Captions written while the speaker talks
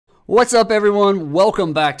What's up everyone?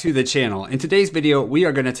 Welcome back to the channel. In today's video, we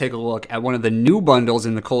are going to take a look at one of the new bundles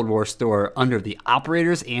in the Cold War store under the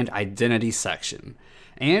Operators and Identity section.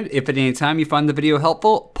 And if at any time you find the video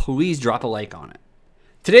helpful, please drop a like on it.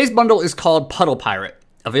 Today's bundle is called Puddle Pirate,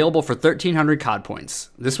 available for 1,300 COD points.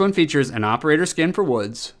 This one features an Operator skin for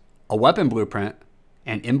Woods, a weapon blueprint,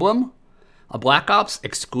 an Emblem, a Black Ops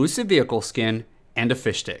exclusive vehicle skin, and a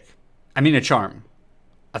fish stick. I mean a charm.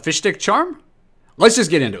 A fish stick charm? Let's just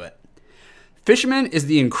get into it. Fisherman is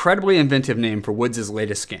the incredibly inventive name for Woods'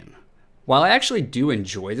 latest skin. While I actually do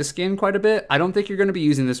enjoy the skin quite a bit, I don't think you're going to be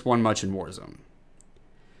using this one much in Warzone.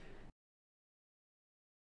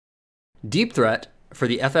 Deep Threat for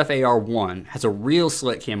the FFAR 1 has a real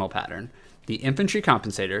slick camo pattern, the infantry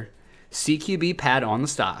compensator, CQB pad on the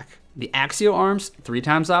stock, the axial arms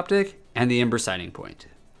 3x optic, and the ember sighting point.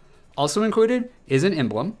 Also included is an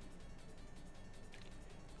emblem,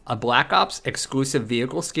 a Black Ops exclusive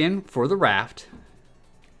vehicle skin for the Raft,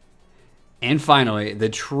 and finally, the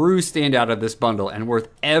true standout of this bundle and worth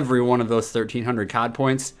every one of those 1,300 COD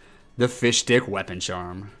points, the fish stick weapon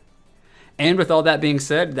charm. And with all that being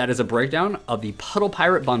said, that is a breakdown of the Puddle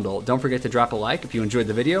Pirate bundle. Don't forget to drop a like if you enjoyed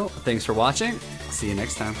the video. Thanks for watching. I'll see you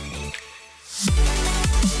next time.